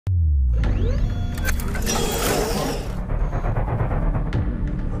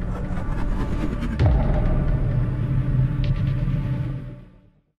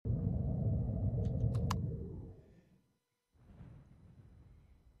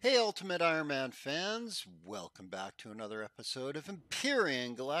Hey, Ultimate Ironman fans, welcome back to another episode of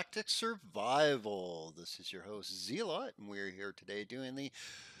Empyrion Galactic Survival. This is your host, Zeellott, and we're here today doing the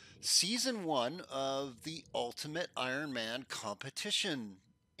Season 1 of the Ultimate Ironman competition.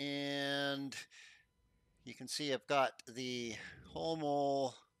 And you can see I've got the hole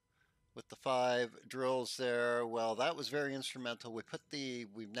mole with the 5 drills there. Well, that was very instrumental.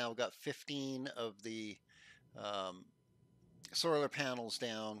 We've now got 15 of the solar panels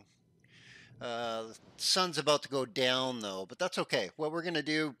down. The sun's about to go down though, but that's okay. What we're going to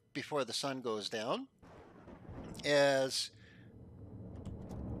do before the sun goes down is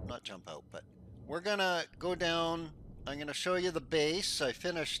not jump out, but we're going to go down. I'm going to show you the base.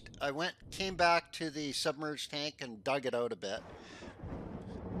 Came back to the submerged tank and dug it out a bit.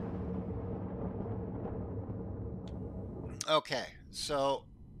 Okay, so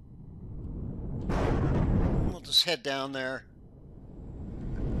we'll just head down there.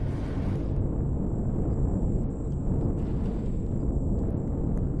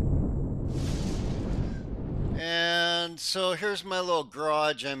 And so here's my little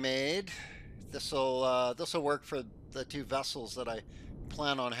garage I made. This'll work for the 2 vessels that I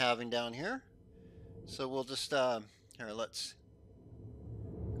plan on having down here. So we'll just here, let's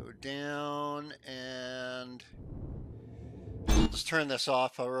go down and we'll just turn this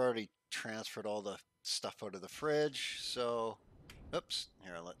off. I've already transferred all the stuff out of the fridge. So, oops,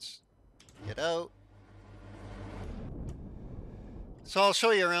 here, let's get out. So I'll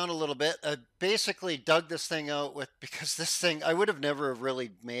show you around a little bit. I basically dug this thing out because this thing, I would have never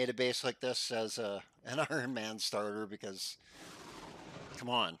really made a base like this as an Ironman starter because, come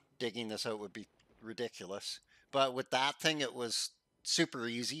on, digging this out would be ridiculous. But with that thing, it was super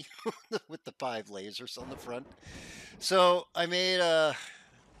easy with the 5 lasers on the front. So I made a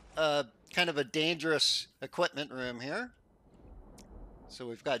kind of a dangerous equipment room here. So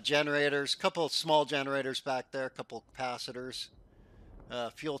we've got generators, a couple of small generators back there, a couple capacitors.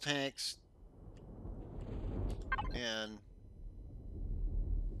 Fuel tanks, and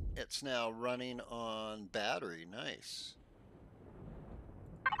it's now running on battery. Nice.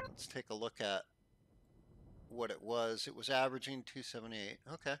 Let's take a look at what it was. It was averaging 278.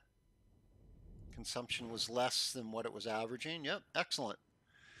 Okay. Consumption was less than what it was averaging. Yep, excellent.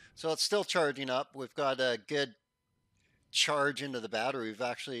 So it's still charging up. We've got a good charge into the battery. We've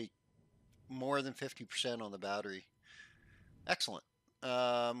actually more than 50% on the battery. Excellent.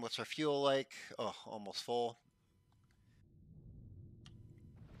 What's our fuel like? Oh, almost full.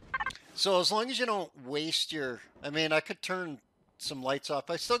 So as long as you don't waste I could turn some lights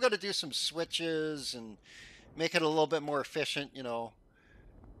off. I still got to do some switches and make it a little bit more efficient,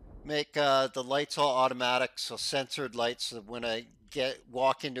 make the lights all automatic, so censored lights, so that when I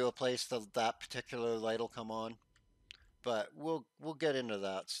walk into a place, that particular light will come on. But we'll get into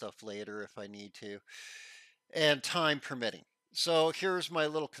that stuff later if I need to, and time permitting. So here's my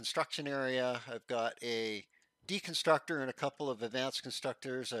little construction area. I've got a deconstructor and a couple of advanced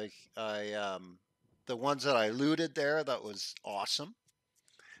constructors. The ones that I looted there, that was awesome.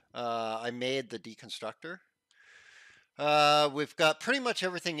 I made the deconstructor. We've got pretty much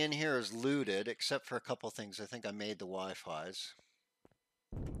everything in here is looted except for a couple things. I think I made the Wi-Fi's.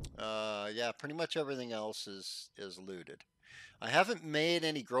 Yeah, pretty much everything else is looted. I haven't made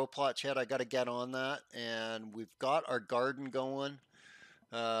any grow plots yet. I got to get on that, and we've got our garden going.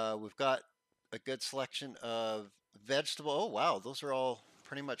 We've got a good selection of vegetable. Oh wow, those are all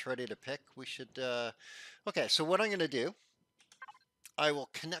pretty much ready to pick. We should. Okay, so what I'm going to do, I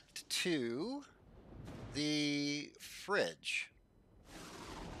will connect to the fridge.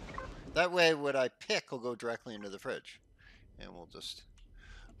 That way, what I pick will go directly into the fridge, and we'll just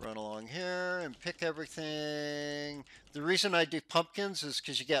run along here and pick everything. The reason I do pumpkins is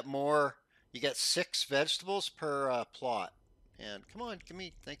because you get 6 vegetables per plot. And come on, give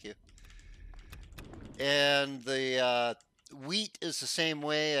me, thank you. And the wheat is the same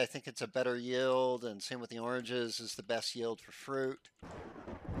way. I think it's a better yield, and same with the oranges is the best yield for fruit.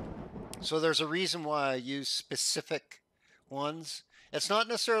 So there's a reason why I use specific ones. It's not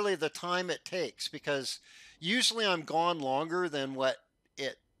necessarily the time it takes, because usually I'm gone longer than what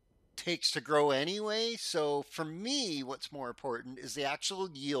it takes to grow anyway. So for me, what's more important is the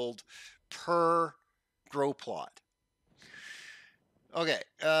actual yield per grow plot. Okay.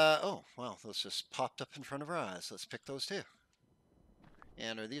 Oh, well, those just popped up in front of our eyes. Let's pick those too.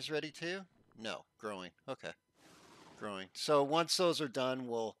 And are these ready too? No, growing. Okay, growing. So once those are done,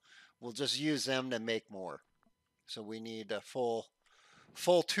 we'll just use them to make more. So we need a full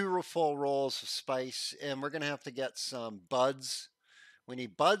 2 full rolls of spice, and we're gonna have to get some buds. We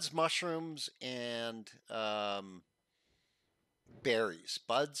need buds, mushrooms, and berries,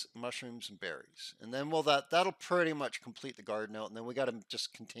 buds, mushrooms, and berries. And then that'll pretty much complete the garden out. And then we got to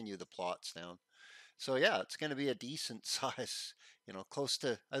just continue the plots down. So yeah, it's going to be a decent size, you know, close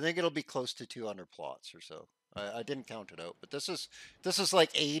to, I think it'll be close to 200 plots or so. I didn't count it out, but this is like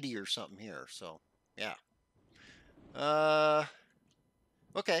 80 or something here. So yeah.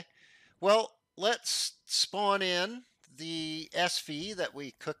 Okay. Well, let's spawn in the SV that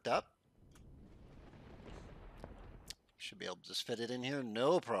we cooked up. Should be able to just fit it in here,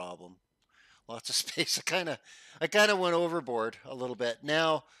 no problem. Lots of space. I kind of went overboard a little bit.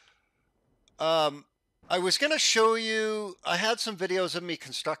 Now, I was going to show you, I had some videos of me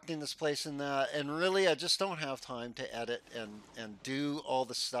constructing this place and that, and really I just don't have time to edit and do all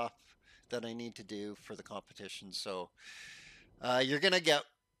the stuff that I need to do for the competition. So you're going to get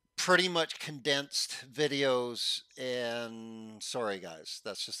pretty much condensed videos, and sorry guys,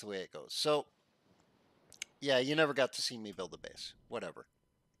 that's just the way it goes. So yeah, you never got to see me build a base. Whatever.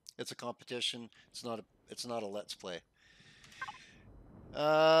 It's a competition. It's not a let's play.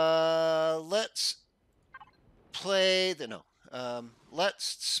 Let's play the no. Let's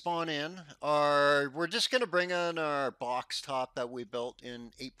spawn in our. We're just gonna bring in our box top that we built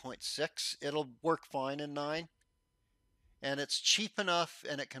in 8.6. It'll work fine in 9. And it's cheap enough,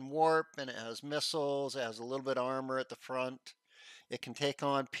 and it can warp, and it has missiles. It has a little bit of armor at the front. It can take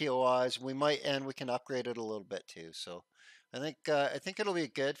on POIs. We can upgrade it a little bit too. So I think it'll be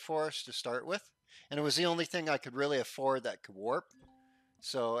good for us to start with. And it was the only thing I could really afford that could warp.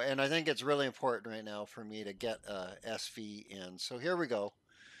 So, and I think it's really important right now for me to get SV in. So here we go.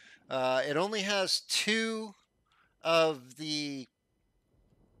 It only has 2 of the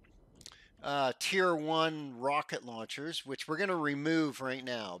tier 1 rocket launchers, which we're going to remove right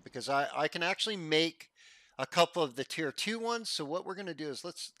now because I can actually make a couple of the tier 2 ones. So what we're going to do is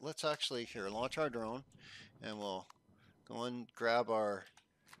let's actually here launch our drone, and we'll go and grab our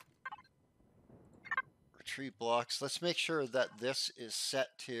retreat blocks. Let's make sure that this is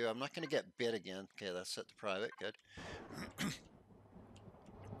set to, I'm not going to get bit again. Okay, that's set to private. Good.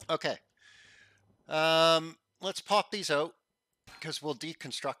 Okay. Let's pop these out because we'll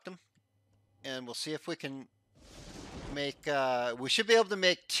deconstruct them, and we'll see if we can make we should be able to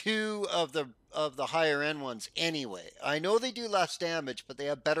make 2 of the higher end ones anyway. I know they do less damage, but they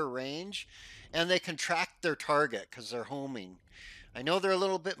have better range, and they can track their target because they're homing. I know they're a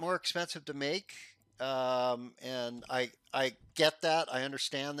little bit more expensive to make, and I get that, I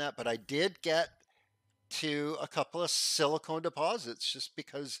understand that, but I did get to a couple of silicone deposits just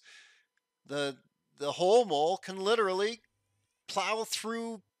because the hole mole can literally plow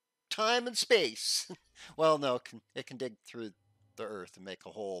through time and space. Well, no, it can dig through the earth and make a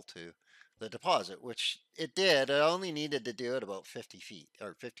hole to the deposit, which it did. It only needed to do it about 50 feet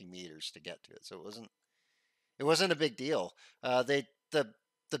or 50 meters to get to it, so it wasn't a big deal.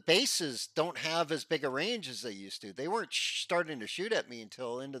 The bases don't have as big a range as they used to. They weren't starting to shoot at me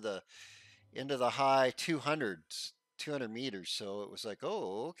until into the high 200s, 200 meters. So it was like,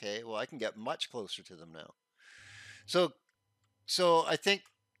 oh, okay, well I can get much closer to them now. So I think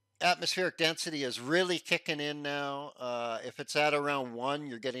atmospheric density is really kicking in now. If it's at around 1,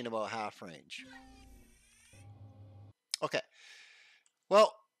 you're getting about half range. Okay.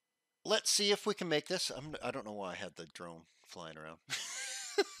 Well, let's see if we can make this. I don't know why I had the drone flying around.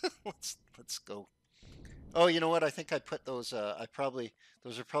 Let's go. Oh, you know what? I think I put those.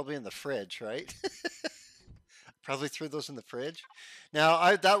 Those are probably in the fridge, right? Probably threw those in the fridge.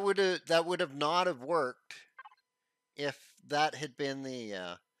 Now, that would have not have worked if that had been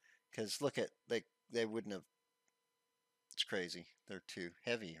the. Because look at they wouldn't have. It's crazy. They're too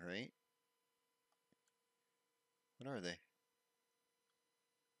heavy, right? What are they?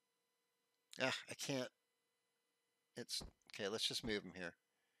 Ah, I can't. It's okay. Let's just move them here.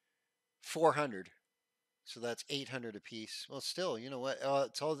 400. So that's 800 a piece. Well, still, you know what?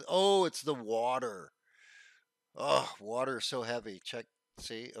 It's all. Oh, it's the water. Oh, water is so heavy. Check.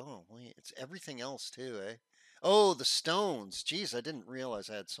 See. Oh, wait. It's everything else too, eh? Oh, the stones. Geez, I didn't realize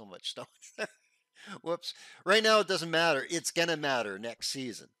I had so much stone. Whoops. Right now, it doesn't matter. It's gonna matter next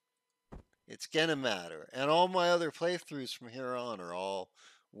season. It's gonna matter. And all my other playthroughs from here on are all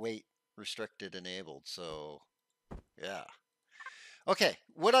weight restricted enabled. So, yeah. Okay,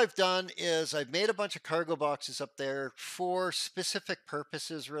 what I've done is I've made a bunch of cargo boxes up there for specific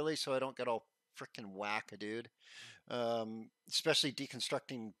purposes, really, so I don't get all freaking whack-a-dude, especially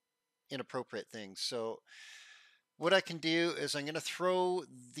deconstructing inappropriate things. So what I can do is I'm going to throw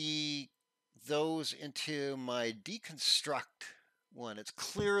those into my deconstruct one. It's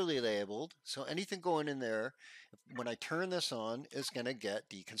clearly labeled, so anything going in there, when I turn this on, is going to get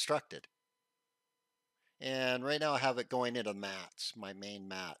deconstructed. And right now I have it going into mats, my main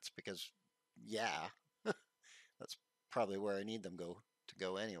mats, because yeah, that's probably where I need them to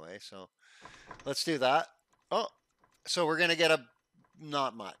go anyway. So let's do that. Oh, so we're gonna get a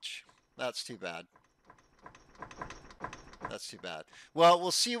not much. That's too bad. That's too bad. Well, we'll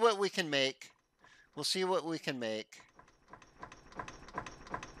see what we can make. We'll see what we can make.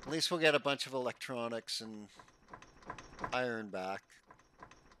 At least we'll get a bunch of electronics and iron back.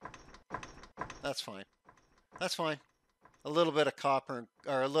 That's fine. That's fine. A little bit of copper,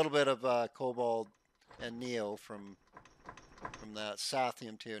 or a little bit of cobalt and neo from that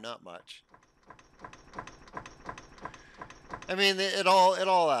sathium too. Not much. I mean, it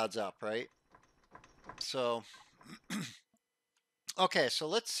all adds up, right? So, okay, so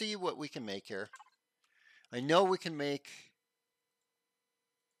let's see what we can make here. I know we can make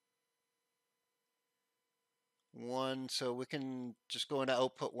one, so we can just go into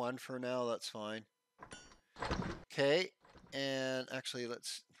output 1 for now. That's fine. Okay, and actually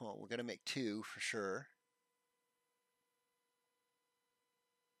well, we're gonna make 2 for sure.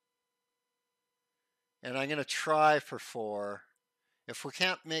 And I'm gonna try for 4. If we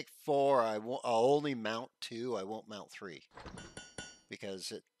can't make 4, I'll only mount 2. I won't mount 3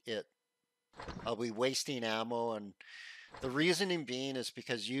 because I'll be wasting ammo, and the reasoning being is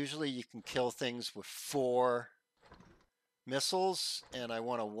because usually you can kill things with 4 missiles, and I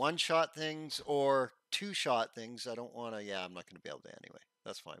want to one-shot things or two-shot things. I don't want to. Yeah, I'm not going to be able to anyway.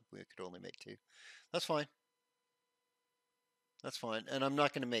 That's fine. We could only make 2. That's fine. That's fine. And I'm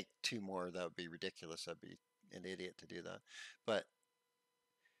not going to make 2 more. That would be ridiculous. I'd be an idiot to do that. But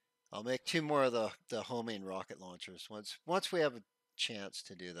I'll make 2 more of the homing rocket launchers once we have a chance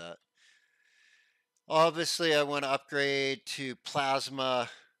to do that. Obviously, I want to upgrade to plasma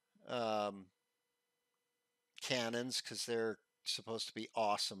cannons because they're supposed to be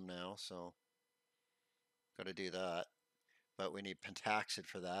awesome now. So, got to do that. But we need pentaxid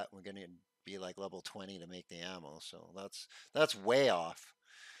for that. We're going to be like level 20 to make the ammo. So that's way off.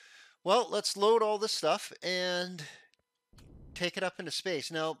 Well, let's load all this stuff and take it up into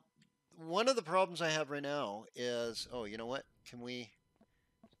space. Now, one of the problems I have right now is, oh, you know what? Can we?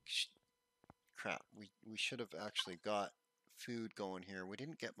 Crap, we should have actually got food going here. We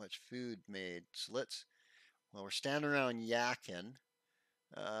didn't get much food made, so well, we're standing around yakking.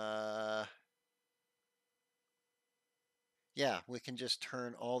 Yeah, we can just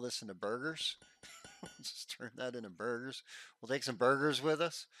turn all this into burgers. Just turn that into burgers. We'll take some burgers with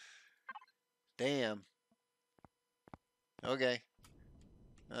us. Damn. Okay.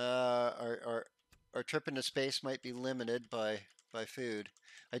 Our trip into space might be limited by food.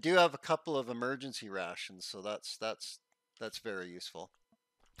 I do have a couple of emergency rations, so that's very useful.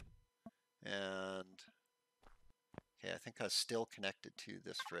 And okay, I think I was still connected to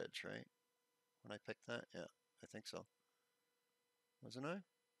this fridge, right? When I picked that? Yeah, I think so. Wasn't I?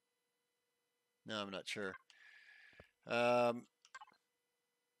 No, I'm not sure.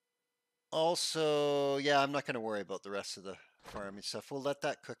 Also, yeah, I'm not going to worry about the rest of the farming stuff. We'll let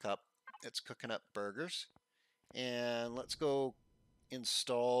that cook up. It's cooking up burgers. And let's go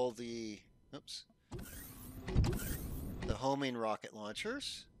install the homing rocket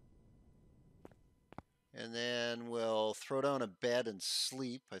launchers. And then we'll throw down a bed and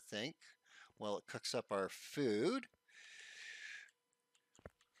sleep, I think, while it cooks up our food.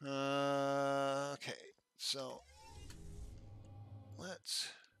 Okay, so what's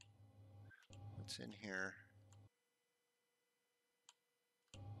in here?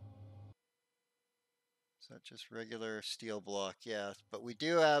 Is that just regular steel block? Yeah, but we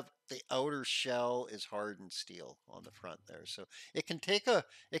do have the outer shell is hardened steel on the front there, so it can take a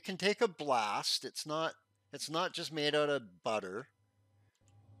blast. It's not just made out of butter.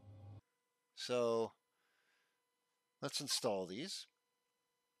 So let's install these.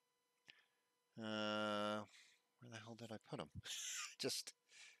 Where the hell did I put them? just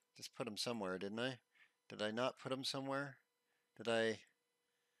put them somewhere, didn't I? Did I not put them somewhere? Did I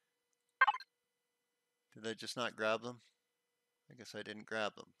just not grab them? I guess I didn't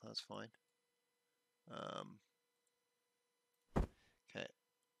grab them. That's fine. Okay.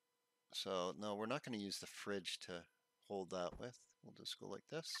 So no, we're not going to use the fridge to hold that with. We'll just go like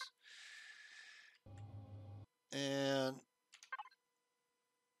this. And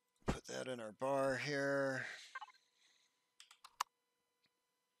put that in our bar here.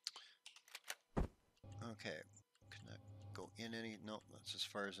 Okay. Can that go in any? Nope, that's as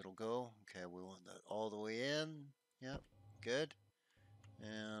far as it'll go. Okay, we want that all the way in. Yep, good.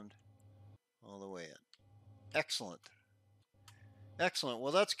 And all the way in. Excellent. Excellent.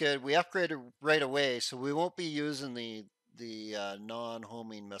 Well, that's good. We upgraded right away, so we won't be using the the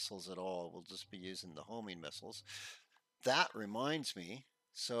non-homing missiles at all. We'll just be using the homing missiles. That reminds me,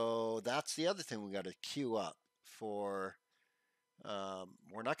 so that's the other thing we got to queue up for.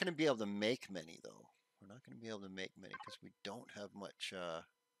 We're not going to be able to make many, though. We're not going to be able to make many because we don't have much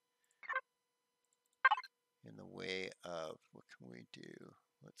in the way of, what can we do?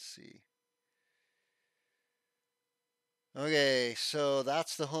 Let's see. Okay, so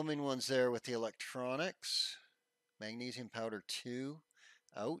that's the homing ones there with the electronics. Magnesium powder 2.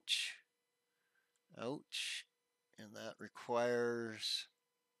 Ouch. Ouch. And that requires,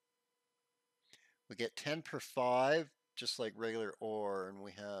 we get 10 per 5, just like regular ore, and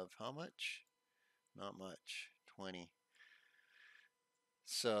we have how much? Not much, 20.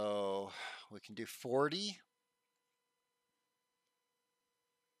 So we can do 40.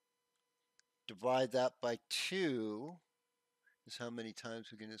 Divide that by 2 is how many times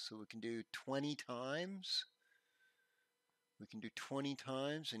we can do. So we can do 20 times. We can do 20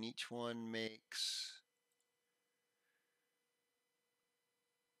 times, and each one makes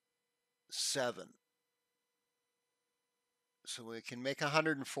 7. So we can make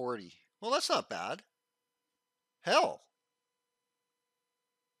 140. Well, that's not bad. Hell,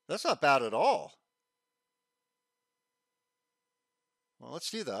 that's not bad at all. Well,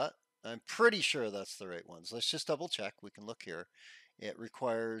 let's do that. I'm pretty sure that's the right ones. Let's just double check. We can look here. It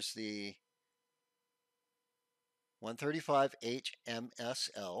requires the 135H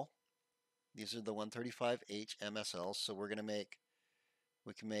MSL. These are the 135H MSLs. So we're going to make,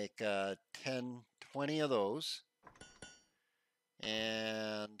 we can make 10, 20 of those.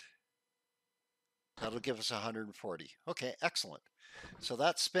 And that'll give us 140. Okay, excellent. So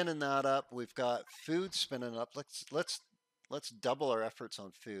that's spinning that up. We've got food spinning up. Let's double our efforts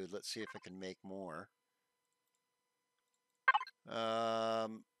on food. Let's see if I can make more. Well,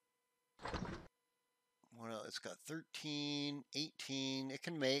 it's got 13, 18. It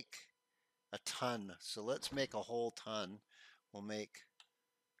can make a ton. So let's make a whole ton. We'll make,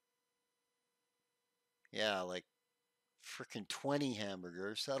 yeah, like freaking 20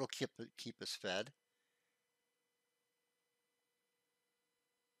 hamburgers. That'll keep us fed.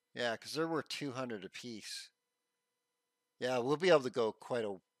 Yeah, because they're worth 200 a piece. Yeah, we'll be able to go quite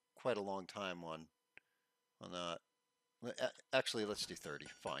a long time on that. Actually, let's do 30.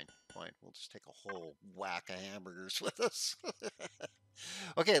 Fine. We'll just take a whole whack of hamburgers with us.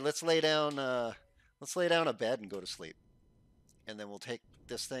 Okay, let's lay down a bed and go to sleep. And then we'll take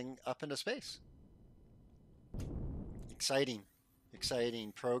this thing up into space. Exciting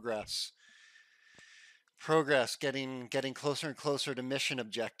progress. Getting closer and closer to mission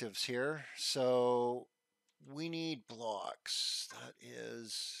objectives here. So we need blocks.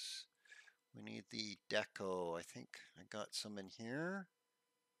 We need the deco. I think I got some in here.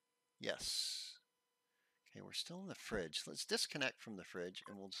 Yes. Okay, we're still in the fridge. Let's disconnect from the fridge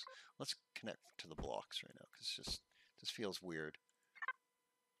and let's connect to the blocks right now because this feels weird.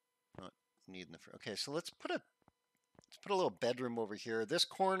 Not needing the fridge. Okay, so let's put a little bedroom over here. This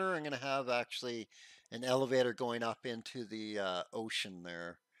corner I'm going to have actually an elevator going up into the ocean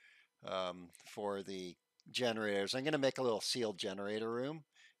there for the generators. I'm going to make a little sealed generator room,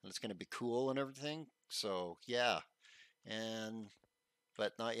 and it's going to be cool and everything. So yeah,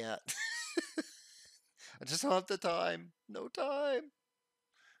 but not yet. I just don't have the time. No time.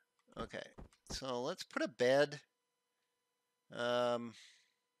 Okay, so let's put a bed. Kind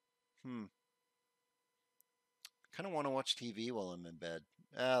of want to watch TV while I'm in bed.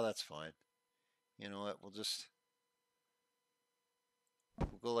 That's fine. You know what? We'll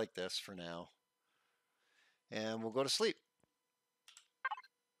go like this for now. And we'll go to sleep.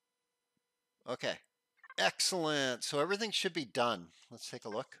 Okay. Excellent. So everything should be done. Let's take a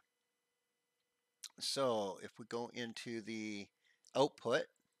look. So if we go into the output,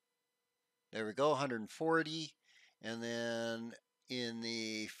 there we go, 140. And then in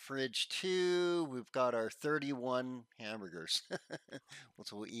the fridge 2, we've got our 31 hamburgers.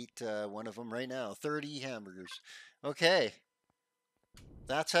 So we'll eat one of them right now. 30 hamburgers. Okay.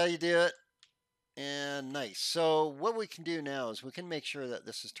 That's how you do it. And nice. So what we can do now is we can make sure that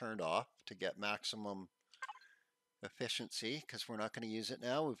this is turned off to get maximum efficiency because we're not going to use it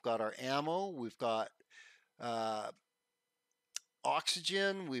now. We've got our ammo. We've got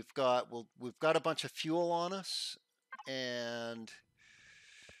oxygen. We've got a bunch of fuel on us, and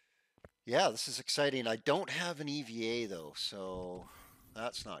yeah, this is exciting. I don't have an EVA though, so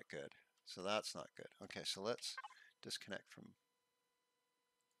that's not good. Okay, so let's disconnect from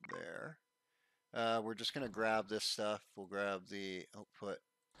there. We're just going to grab this stuff. We'll grab the output,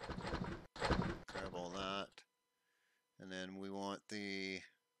 grab all that, and then we want the,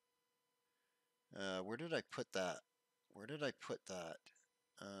 where did I put that? did I put that?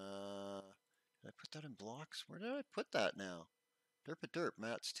 Did I put that in blocks? Where did I put that now? Derp,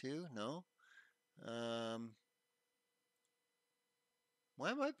 mats 2? No. Why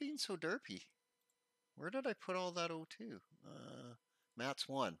am I being so derpy? Where did I put all that O2? Mats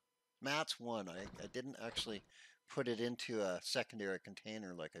 1. Mats 1. I didn't actually put it into a secondary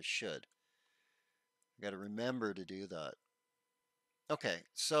container like I should. I got to remember to do that. Okay,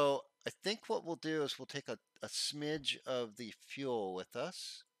 so I think what we'll do is we'll take a smidge of the fuel with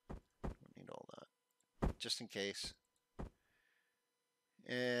us. Don't need all that, just in case.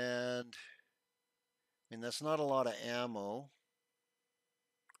 And I mean, that's not a lot of ammo.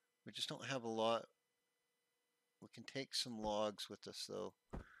 We just don't have a lot. We can take some logs with us though.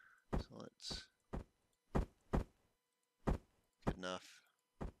 So let's, good enough.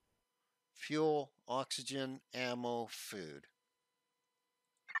 Fuel, oxygen, ammo, food.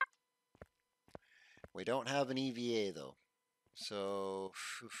 We don't have an EVA though. So,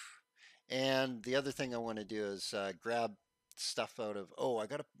 and the other thing I want to do is grab stuff out of, oh, I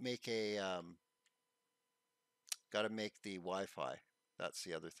gotta make a, gotta make the Wi-Fi. That's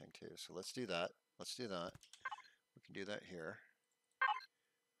the other thing too. So let's do that. Let's do that. We can do that here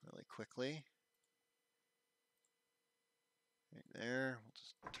really quickly. Right there. We'll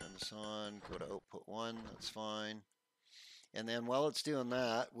just turn this on, go to output 1. That's fine. And then while it's doing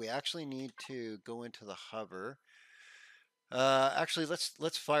that, we actually need to go into the hover. Actually,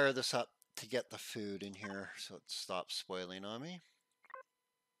 let's fire this up to get the food in here so it stops spoiling on me.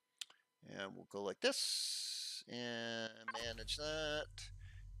 And we'll go like this and manage that.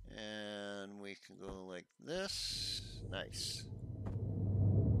 And we can go like this. Nice.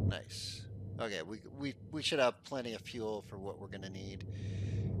 Nice. Okay, we should have plenty of fuel for what we're going to need.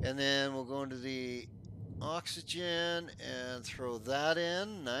 And then we'll go into the oxygen and throw that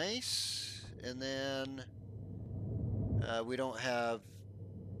in. Nice. And then we don't have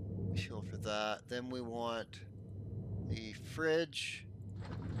fuel for that. Then we want the fridge.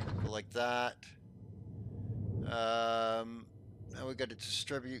 Go like that. Now we got to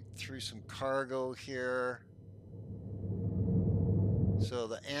distribute through some cargo here. So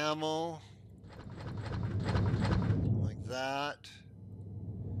the ammo, like that.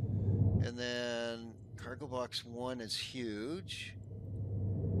 And then cargo box 1 is huge.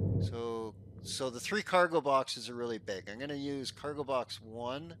 So the 3 cargo boxes are really big. I'm going to use cargo box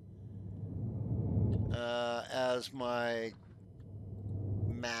 1 as my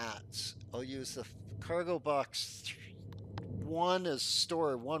mats. I'll use the cargo box 1 as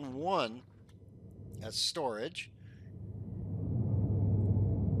store 1 as storage.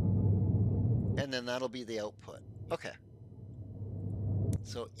 And then that'll be the output. Okay.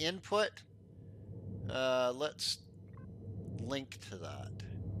 So input, let's link to that.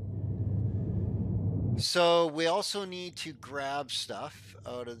 So we also need to grab stuff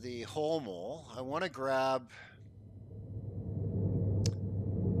out of the whole mole. I want to grab,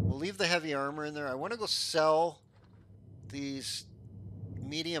 we'll leave the heavy armor in there. I want to go sell these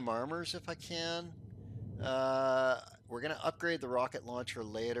medium armors if I can. We're going to upgrade the rocket launcher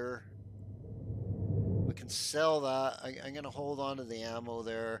later. We can sell that. I'm going to hold on to the ammo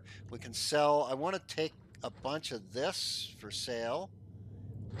there. We can sell. I want to take a bunch of this for sale.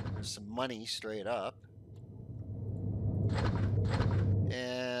 There's some money straight up.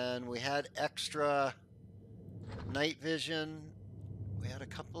 And we had extra night vision. We had a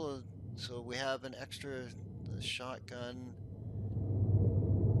couple of, so we have an extra shotgun.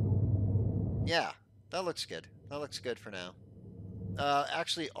 Yeah, that looks good. That looks good for now.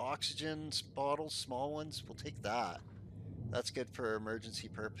 Actually, oxygen bottles, small ones, we'll take that. That's good for emergency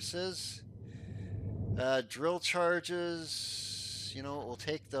purposes. Drill charges, you know, we'll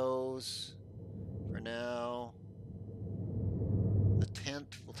take those for now. The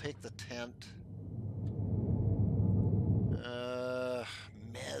tent, we'll take the tent.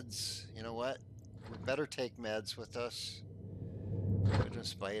 Meds, you know what? We better take meds with us.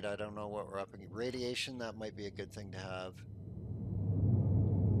 Despite, I don't know what we're up against. Radiation, that might be a good thing to have.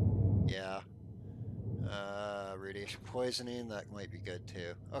 Yeah. Radiation poisoning, that might be good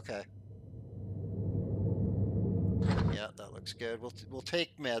too. Okay. Yeah, that looks good. We'll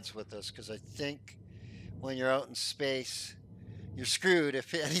take meds with us because I think when you're out in space, you're screwed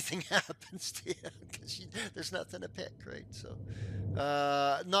if anything happens to you because there's nothing to pick, right? So,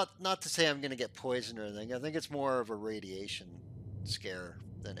 not to say I'm going to get poisoned or anything. I think it's more of a radiation scare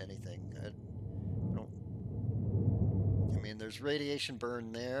than anything. I mean, there's radiation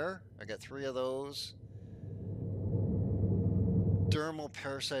burn there. I got 3 of those. Dermal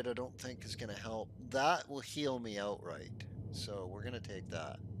parasite I don't think is going to help. That will heal me outright. So we're going to take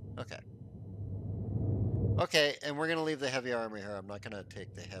that. Okay. Okay, and we're gonna leave the heavy armor here. I'm not gonna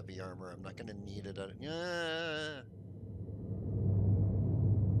take the heavy armor. I'm not gonna need it.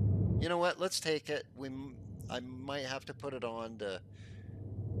 You know what? Let's take it. I might have to put it on to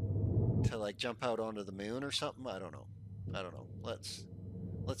like jump out onto the moon or something. I don't know. I don't know. Let's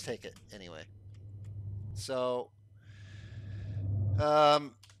take it anyway. So,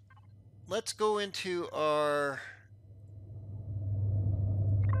 let's go into our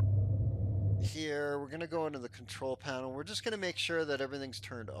here. We're gonna go into the control panel. We're just gonna make sure that everything's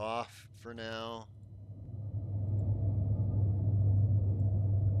turned off for now.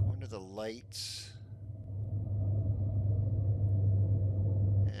 Go into the lights.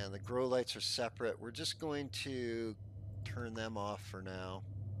 And the grow lights are separate. We're just going to turn them off for now.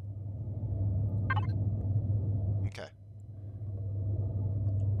 Okay.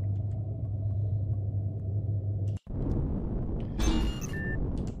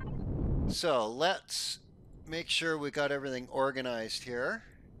 So let's make sure we got everything organized here.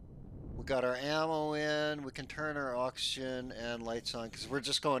 We got our ammo in. We can turn our oxygen and lights on because we're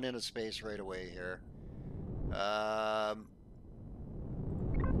just going into space right away here.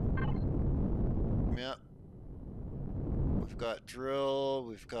 Yep. We've got drill.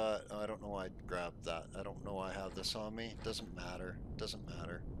 We've got. Oh, I don't know why I grabbed that. I don't know why I have this on me. Doesn't matter. Doesn't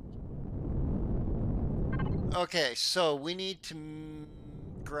matter. Okay, so we need to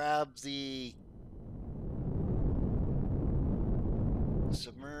grab the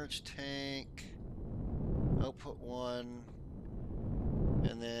submerged tank, output 1,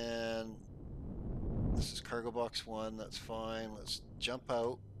 and then this is cargo box 1, that's fine. Let's jump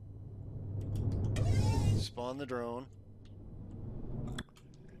out, spawn the drone.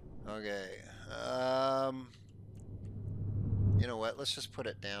 Okay, you know what, let's just put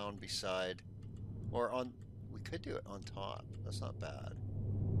it down beside, or on, we could do it on top, that's not bad.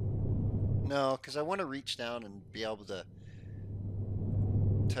 No, because I want to reach down and be able to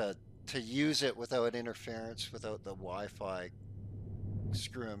use it without interference, without the Wi-Fi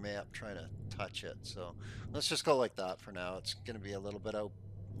screwing me up trying to touch it. So let's just go like that for now. It's going to be a little bit out,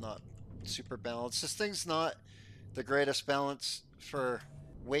 not super balanced. This thing's not the greatest balance for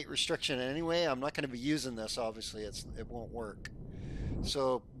weight restriction anyway. I'm not going to be using this, obviously. It won't work.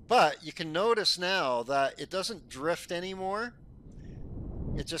 So, but you can notice now that it doesn't drift anymore.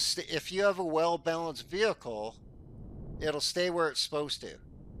 It just, if you have a well-balanced vehicle, it'll stay where it's supposed to.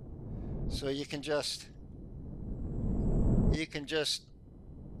 So you can just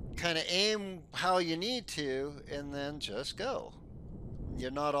kind of aim how you need to and then just go.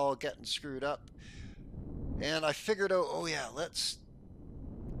 You're not all getting screwed up. And I figured out, oh yeah, let's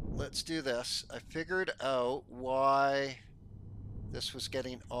do this. I figured out why this was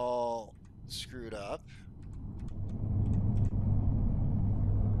getting all screwed up.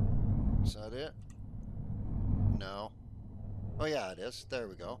 Is that it? No. Oh yeah, it is. There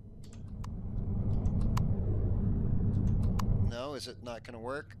we go. No, is it not going to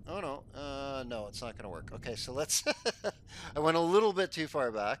work? Oh no, no, it's not going to work. Okay, so let's. I went a little bit too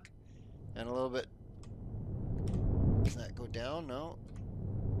far back, and a little bit. Can that go down? No.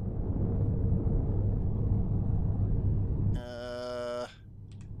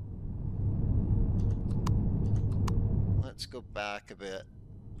 Let's go back a bit.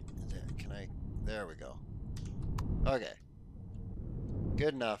 Can I? There we go. Okay.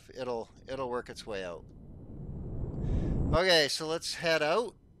 Good enough. It'll work its way out. Okay, so let's head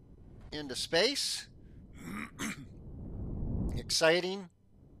out into space. Exciting.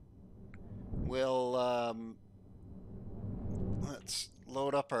 We'll let's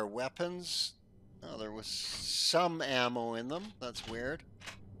load up our weapons. Oh, there was some ammo in them. That's weird.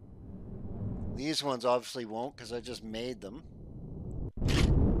 These ones obviously won't because I just made them.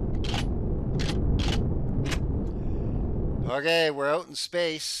 Okay, we're out in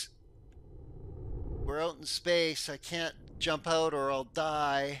space. We're out in space. I can't jump out or I'll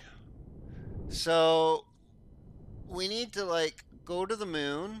die. So we need to like go to the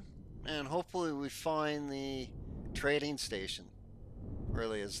moon and hopefully we find the trading station.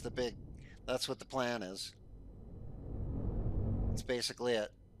 Really is the big, that's what the plan is. That's basically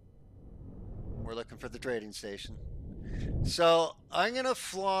it. We're looking for the trading station. So I'm gonna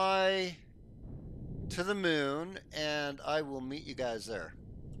fly to the moon and I will meet you guys there.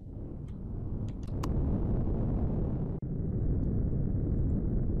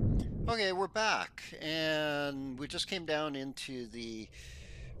 Okay, we're back and we just came down into the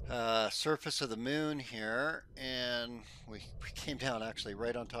surface of the moon here, and we came down actually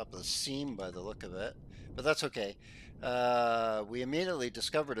right on top of the seam by the look of it, but that's okay. We immediately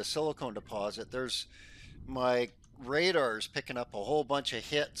discovered a silicone deposit. There's my radar's picking up a whole bunch of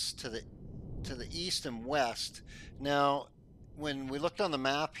hits to the to the east and west. Now, when we looked on the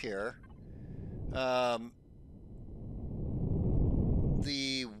map here,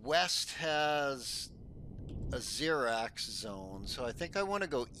 the west has a Xerax zone, so I think I want to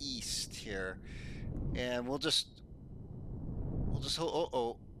go east here, and we'll just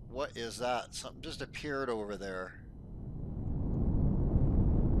oh, what is that? Something just appeared over there.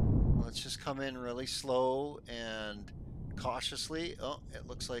 Let's just come in really slow and cautiously. Oh, it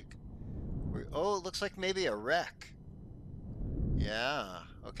looks like it looks like maybe a wreck. Yeah.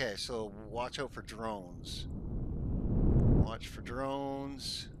 Okay, so watch out for drones. Watch for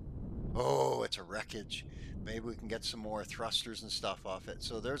drones. Oh, it's a wreckage. Maybe we can get some more thrusters and stuff off it.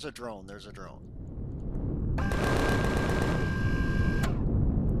 So there's a drone. There's a drone.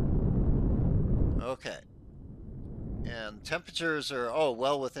 Okay. And temperatures are,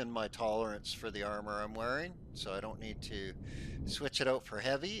 well within my tolerance for the armor I'm wearing. So I don't need to switch it out for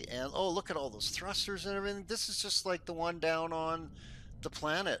heavy. And oh, look at all those thrusters and everything. This is just like the one down on the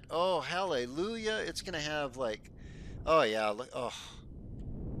planet. Oh, hallelujah. It's going to have like, oh yeah, look, oh.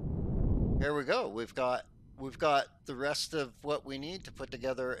 Here we go. We've got the rest of what we need to put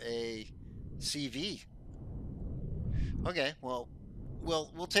together a CV. Okay, well,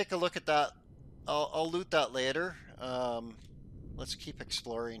 we'll take a look at that. I'll loot that later. Let's keep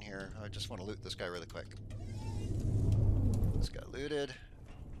exploring here. I just want to loot this guy really quick. This got looted.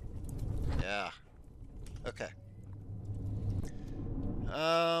 Yeah. Okay.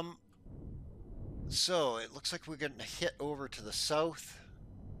 So it looks like we're getting a hit over to the south.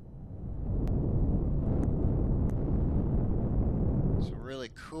 So really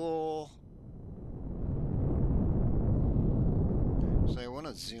cool. So I want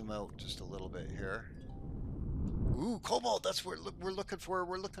to zoom out just a little bit here. Ooh, cobalt! That's what we're looking for.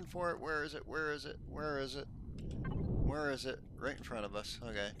 We're looking for it. Where is it? Where is it? Where is it? Where is it? Right in front of us.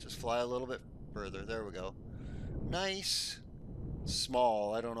 Okay, just fly a little bit further. There we go. Nice.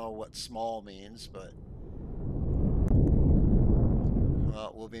 Small. I don't know what small means, but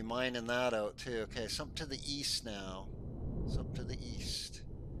well, we'll be mining that out too. Okay, something to the east now. Something to the east.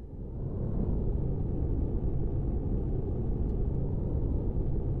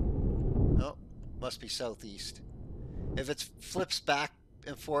 Oh, must be southeast. If it flips back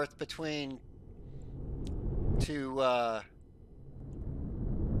and forth between two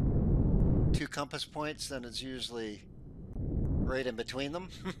compass points, then it's usually right in between them.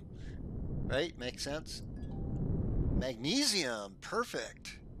 Right? Makes sense. Magnesium.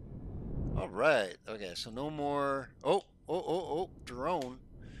 Perfect. All right. Okay, so no more. Oh, drone.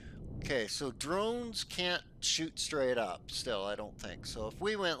 Okay, so drones can't shoot straight up still, I don't think. So if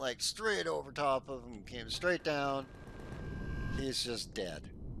we went like straight over top of him, came straight down, he's just dead.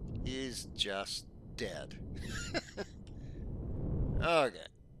 He's just dead. Okay.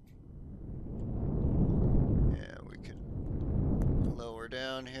 Yeah, we can lower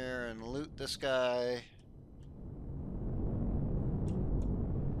down here and loot this guy.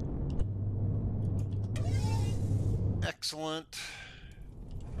 Excellent.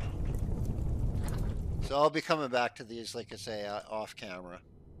 So I'll be coming back to these, like I say, off camera.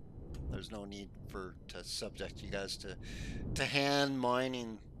 There's no need to subject you guys to hand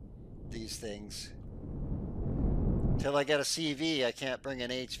mining these things. Till I get a CV, I can't bring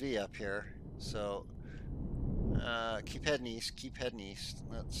an HV up here. So keep heading east. Keep heading east.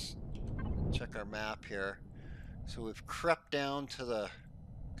 Let's check our map here. So we've crept down to the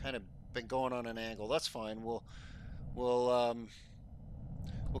kind of been going on an angle. That's fine. We'll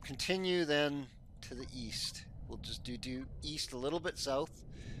continue then to the east. We'll just do east a little bit south,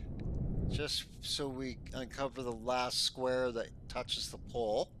 just so we uncover the last square that touches the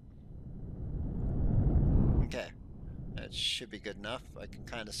pole. Okay, that should be good enough. I can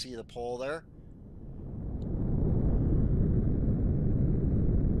kind of see the pole there.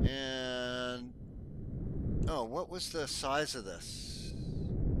 And oh, what was the size of this?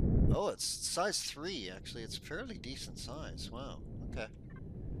 Oh, it's size 3 actually. It's fairly decent size. Wow. Okay,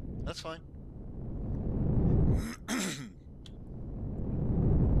 that's fine.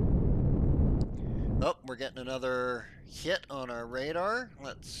 Oh, we're getting another hit on our radar.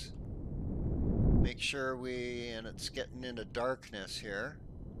 Let's make sure and it's getting into darkness here.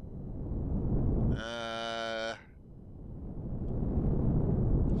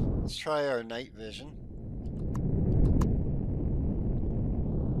 Let's try our night vision.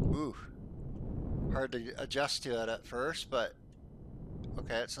 Ooh, hard to adjust to it at first, but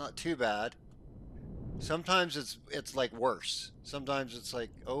okay, it's not too bad. Sometimes it's like worse. Sometimes it's like,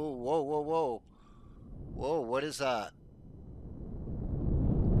 oh, whoa, what is that?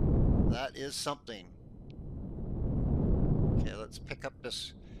 That is something. Okay, let's pick up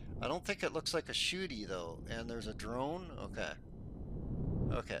this. I don't think it looks like a shooty though. And there's a drone. Okay.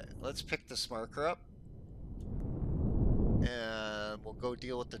 Okay, let's pick this marker up. And we'll go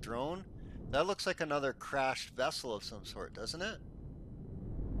deal with the drone. That looks like another crashed vessel of some sort, doesn't it?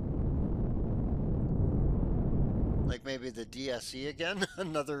 Like maybe the DSE again?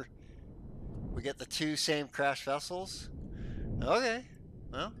 Another... We get the two same crash vessels? Okay.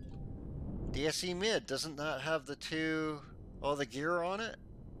 Well, DSE mid, doesn't that have the two... all the gear on it?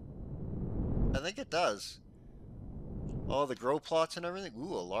 I think it does. All the grow plots and everything.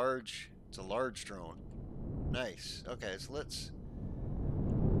 Ooh, a large... It's a large drone. Nice. Okay, so let's...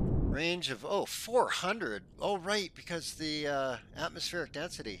 Range of... Oh, 400. Oh, right, because the atmospheric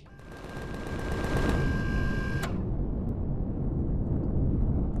density.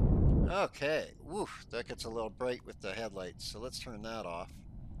 Okay. Woof, that gets a little bright with the headlights, so let's turn that off.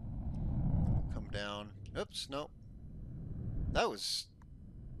 Come down. Oops, no. That was...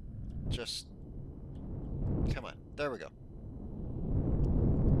 just... Come on. There we go.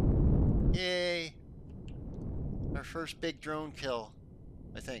 Yay! Our first big drone kill,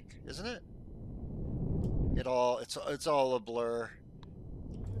 I think, isn't it? It's all a blur.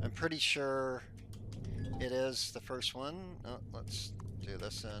 I'm pretty sure it is the first one. Oh, let's do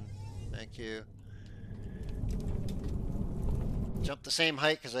this then. Thank you. Jump the same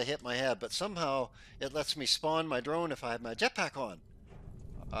height because I hit my head, but somehow it lets me spawn my drone if I have my jetpack on.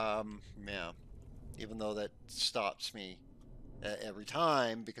 Yeah. Even though that stops me every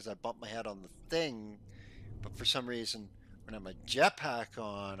time because I bump my head on the thing, but for some reason when I have my jetpack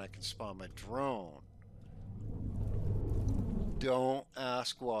on I can spawn my drone. Don't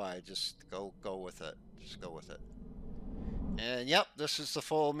ask why, just go with it. Just go with it. And yep, this is the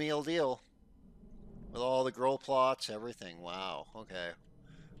full meal deal with all the grow plots, everything. Wow. Okay.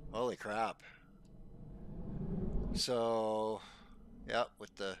 Holy crap. So yep,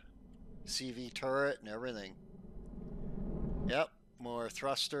 with the CV turret and everything. Yep, more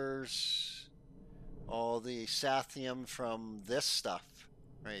thrusters, all the sathium from this stuff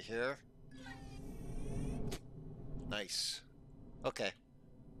right here. Nice. Okay.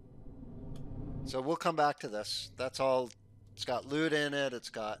 So we'll come back to this. That's all. It's got loot in it. It's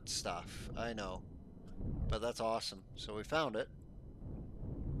got stuff. I know. But that's awesome. So we found it.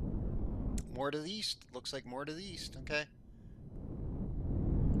 More to the east. Looks like more to the east. Okay.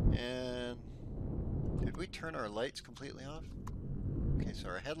 And did we turn our lights completely off? Okay, so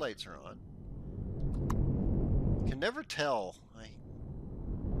our headlights are on. Can never tell.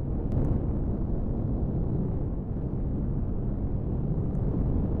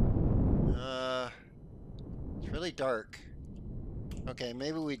 It's really dark. Okay,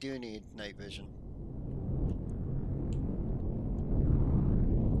 maybe we do need night vision.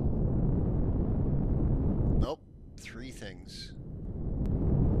 Nope, 3 things.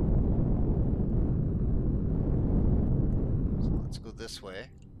 So let's go this way.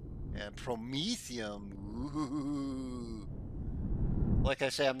 And Promethium. Ooh. Like I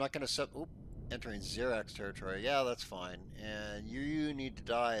say, I'm not going to entering Xerax territory. Yeah, that's fine. And you need to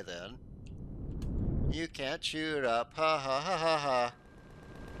die then. You can't shoot up. Ha ha ha ha ha.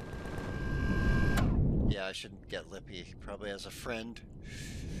 Yeah, I shouldn't get lippy. Probably has a friend.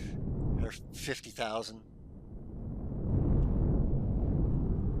 Or 50,000.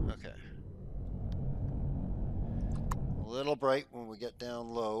 Okay. A little bright when we get down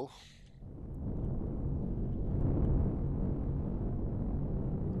low.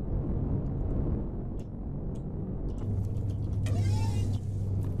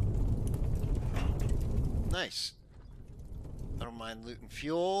 Nice. I don't mind looting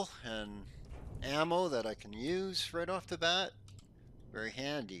fuel and ammo that I can use right off the bat. Very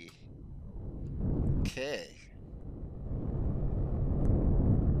handy. Okay.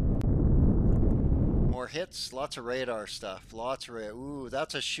 More hits, lots of radar stuff, lots of radar. Ooh,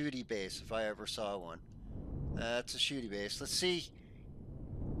 that's a shooty base if I ever saw one. That's a shooty base. Let's see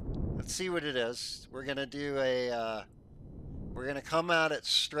what it is. We're gonna do a, we're gonna come at it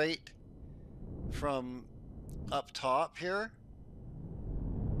straight from up top here.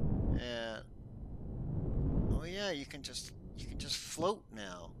 And oh yeah, you can just float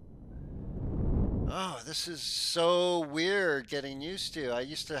now. Oh, this is so weird getting used to. I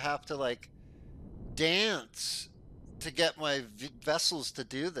used to have to like dance to get my vessels to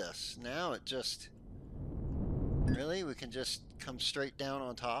do this. Now it just... Really? We can just come straight down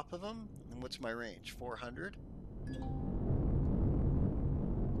on top of them? And what's my range? 400?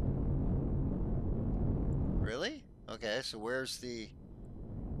 Really? Okay, so where's the...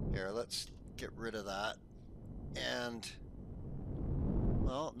 Here, let's get rid of that. And...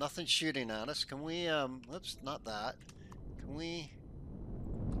 Well, nothing's shooting at us. Can we, oops, not that. Can we...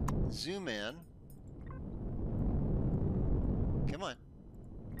 zoom in. Come on.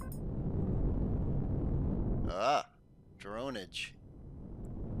 Ah, dronage.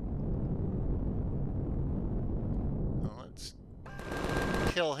 Well, let's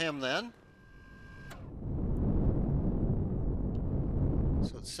kill him then.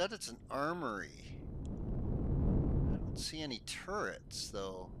 So it said it's an armory. I don't see any turrets,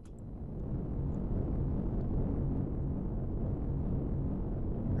 though.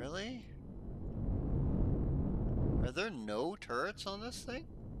 Really? Are there no turrets on this thing?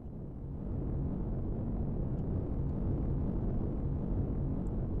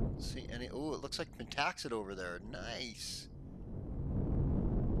 See any? Oh, it looks like Pentaxid over there. Nice.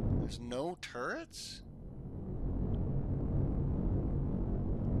 There's no turrets?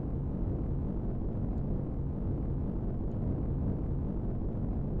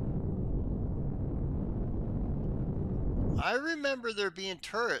 I remember there being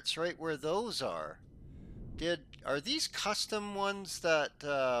turrets right where those are. Are these custom ones that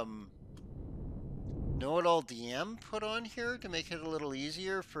KnowItALLDM put on here to make it a little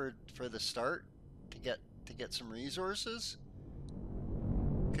easier for the start to get some resources?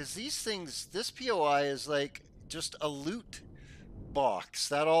 Because these things, this POI is like just a loot box.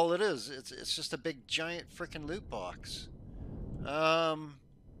 That's all it is. It's just a big giant freaking loot box.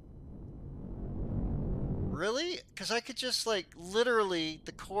 Really? Because I could just like literally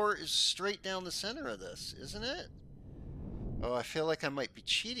the core is straight down the center of this, isn't it? Oh, I feel like I might be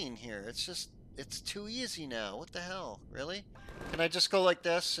cheating here. It's too easy now. What the hell? Really? Can I just go like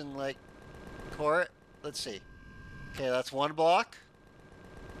this and like core it? Let's see. Okay, that's one block.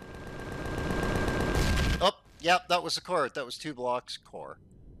 Oh, yep, that was the core. That was 2 blocks core.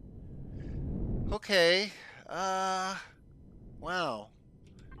 Okay. Wow.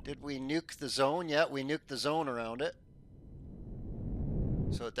 Did we nuke the zone? Yeah, we nuked the zone around it.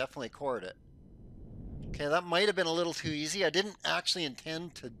 So it definitely cored it. Okay, that might have been a little too easy. I didn't actually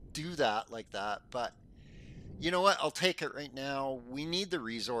intend to do that like that, but you know what? I'll take it right now. We need the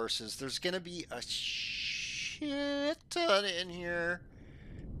resources. There's going to be a shit ton in here.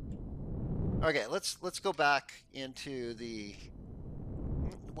 Okay, let's go back into the...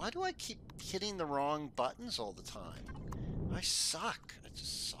 Why do I keep hitting the wrong buttons all the time? I suck. I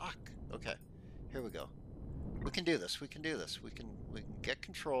just suck. Okay, here we go. We can do this. We can do this. We can get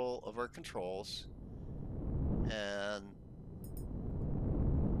control of our controls. And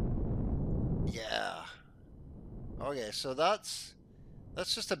yeah. Okay, so that's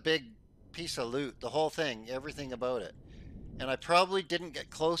just a big piece of loot. The whole thing, everything about it. And I probably didn't get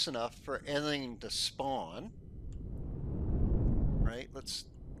close enough for anything to spawn. Right? Let's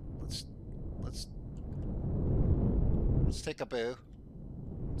take a boo.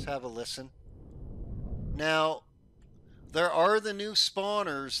 Let's have a listen. Now, there are the new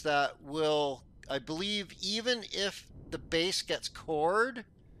spawners that will, I believe, even if the base gets cored,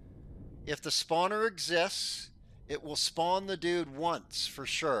 if the spawner exists, it will spawn the dude once for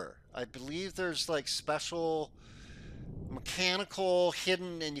sure. I believe there's like special mechanical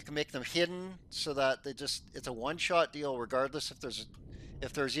hidden, and you can make them hidden so that they just, it's a one-shot deal regardless if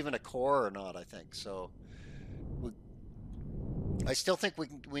there's even a core or not, I think. So I still think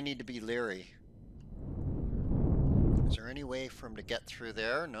we need to be leery. Is there any way for him to get through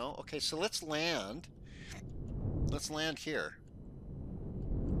there? No? Okay, so let's land. Let's land here.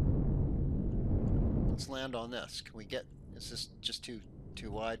 Let's land on this. Can we get... Is this just too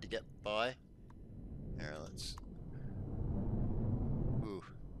wide to get by? Here, let's... Ooh.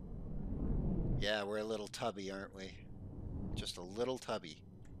 Yeah, we're a little tubby, aren't we? Just a little tubby.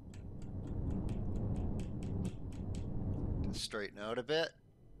 To straighten out a bit.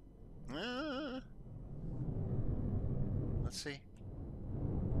 Let's see.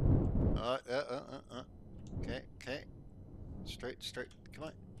 Okay. Straight. Come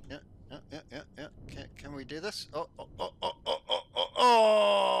on. Yeah. Can we do this? Oh,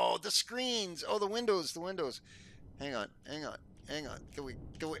 the screens. Oh, the windows. Hang on. Can we?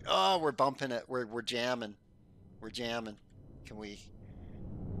 Oh, we're bumping it. We're jamming. Can we?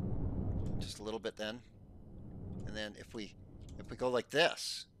 Just a little bit then. And then if we go like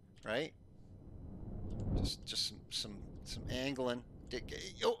this, right? Just some angling.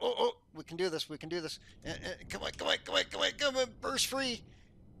 Oh, we can do this. Come on, burst free.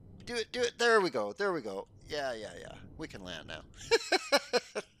 Do it. There we go. Yeah. We can land now.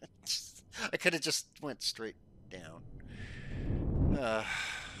 I could have just went straight down.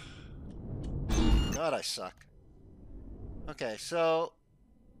 God, I suck. Okay, so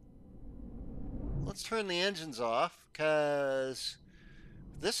let's turn the engines off, because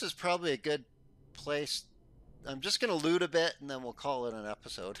this is probably a good place I'm just gonna loot a bit and then we'll call it an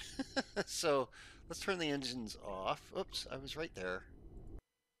episode. So let's turn the engines off. Oops, I was right there.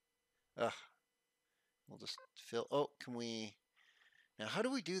 Ugh, we'll just fill. Oh, can we? Now, how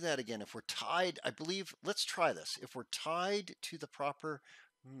do we do that again? If we're tied, I believe. Let's try this. If we're tied to the proper,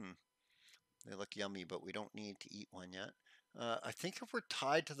 they look yummy, but we don't need to eat one yet. I think if we're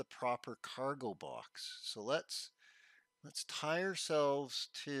tied to the proper cargo box, so let's tie ourselves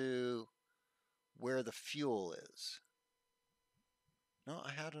to where the fuel is. No,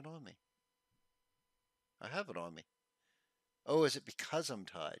 I had it on me. I have it on me. Oh, is it because I'm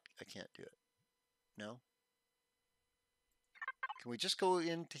tied? I can't do it. No? Can we just go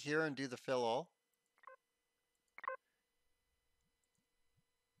into here and do the fill all?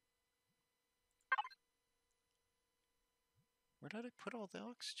 Where did I put all the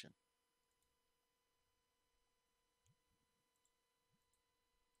oxygen?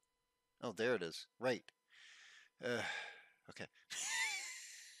 Oh, there it is. Right. Okay.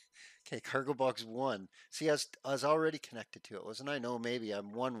 Okay, cargo box 1. See, I was already connected to it, wasn't I? No, maybe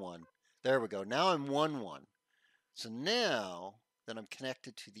I'm 1-1. There we go. Now I'm 1-1. So now that I'm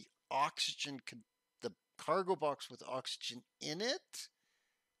connected to the oxygen, the cargo box with oxygen in it,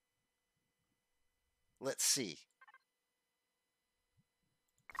 let's see.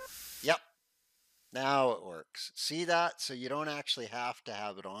 Yep. Now it works. See that? So you don't actually have to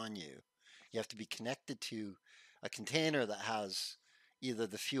have it on you. You have to be connected to a container that has either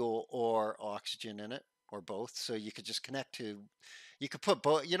the fuel or oxygen in it or both. So you could just connect to, you could put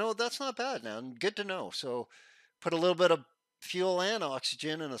both, that's not bad now. Good to know. So put a little bit of fuel and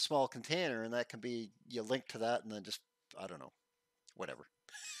oxygen in a small container, and that can be, you link to that and then just, I don't know, whatever.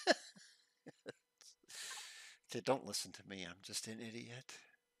 Okay, don't listen to me. I'm just an idiot.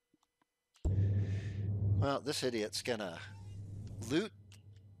 Well, this idiot's gonna loot.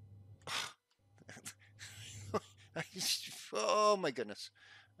 Oh my goodness.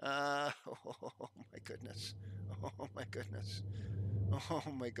 Oh my goodness. Oh my goodness. Oh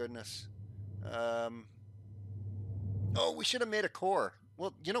my goodness. Oh, we should have made a core.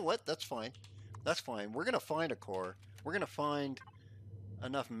 Well, you know what? That's fine. That's fine. We're gonna find a core. We're gonna find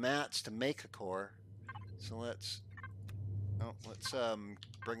enough mats to make a core. So let's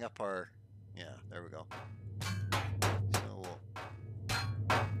bring up our, yeah, there we go. So we'll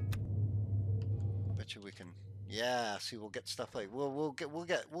bet you we can, yeah, see, we'll get stuff like, we'll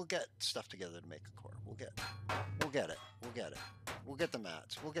get stuff together to make a core. We'll get it. We'll get the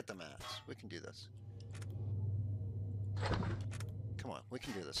mats. We can do this. Come on, we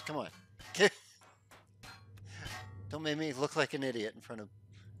can do this. Come on. Don't make me look like an idiot in front of,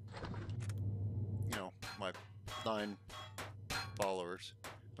 my 9 followers.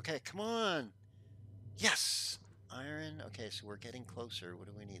 Okay, come on. Yes, iron. Okay, so we're getting closer. What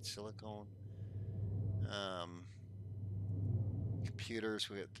do we need? Silicone. Computers.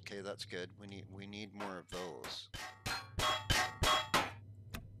 Okay, that's good. We need more of those.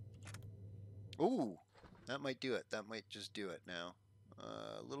 Ooh, that might do it. That might just do it now.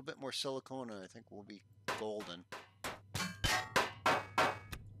 A little bit more silicone, and I think we'll be golden.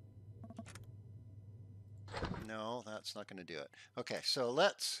 No, that's not going to do it. Okay, so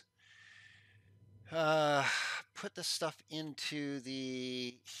let's put this stuff into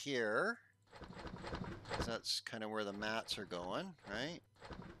the here. That's kind of where the mats are going, right?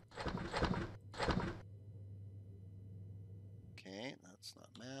 Okay, that's not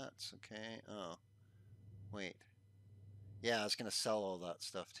mats. Okay. Oh, wait. Yeah, I was going to sell all that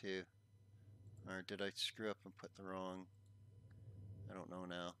stuff too. Or did I screw up and put the wrong? I don't know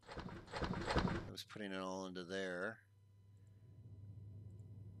now. I was putting it all into there.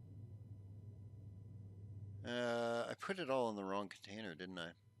 I put it all in the wrong container, didn't I?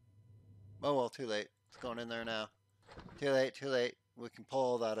 Oh well, too late. It's going in there now. Too late, too late. We can pull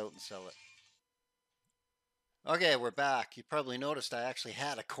all that out and sell it. Okay, we're back. You probably noticed I actually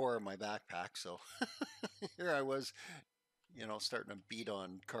had a core in my backpack, so here I was, starting to beat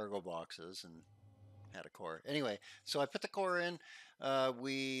on cargo boxes and had a core. Anyway, so I put the core in.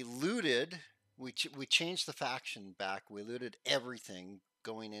 We looted. We changed the faction back. We looted everything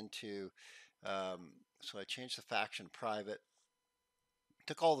going into. So I changed the faction private.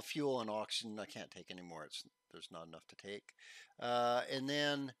 Took all the fuel and oxygen. I can't take anymore. There's not enough to take. And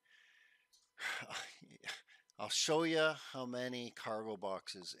then I'll show you how many cargo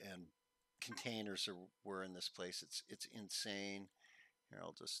boxes and containers were in this place. It's insane. Here,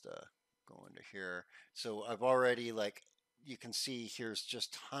 I'll just go into here. So I've already, like, you can see here's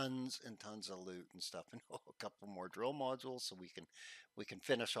just tons and tons of loot and stuff, and a couple more drill modules so we can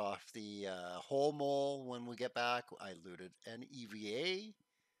finish off the whole mole when we get back. I looted an EVA,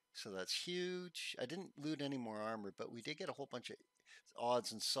 So that's huge. I didn't loot any more armor, but we did get a whole bunch of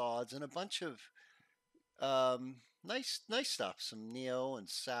odds and sods and a bunch of nice stuff. Some Neo and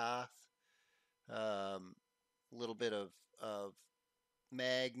Sath. A little bit of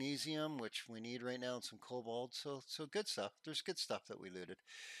magnesium, which we need right now, and some cobalt. So good stuff. There's good stuff that we looted.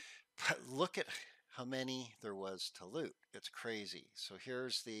 But look at how many there was to loot. It's crazy. So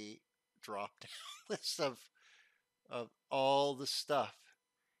here's the drop down list of all the stuff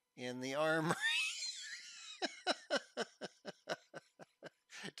in the armory.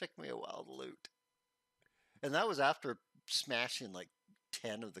 It took me a while to loot. And that was after smashing like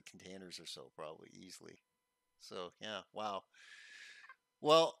 10 of the containers or so, probably easily. So yeah, wow.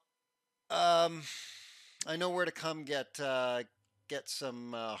 Well, I know where to come get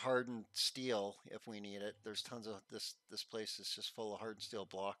some hardened steel if we need it. There's tons of this place is just full of hardened steel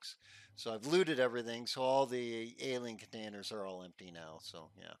blocks. So I've looted everything. So all the alien containers are all empty now. So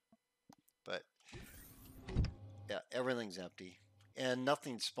yeah, but yeah, everything's empty and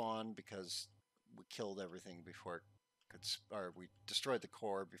nothing spawned because we killed everything before it could, or we destroyed the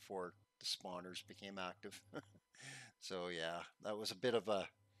core before the spawners became active. So yeah, that was a bit of a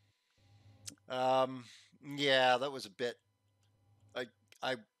yeah, that was a bit.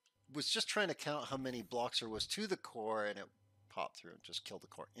 I was just trying to count how many blocks there was to the core, and it popped through and just killed the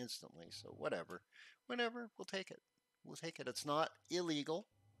core instantly. So whatever, we'll take it. We'll take it. It's not illegal.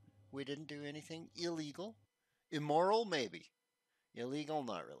 We didn't do anything illegal. Immoral, maybe. Illegal,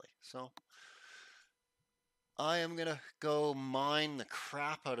 not really. So I am gonna go mine the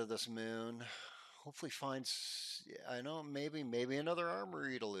crap out of this moon. Hopefully find, I know, maybe another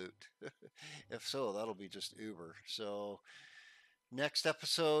armory to loot. If so, that'll be just uber. So next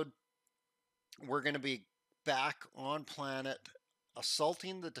episode, we're going to be back on planet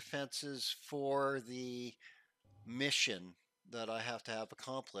assaulting the defenses for the mission that I have to have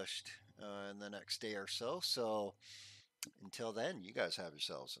accomplished in the next day or so. So until then, you guys have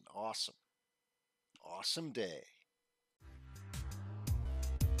yourselves an awesome day.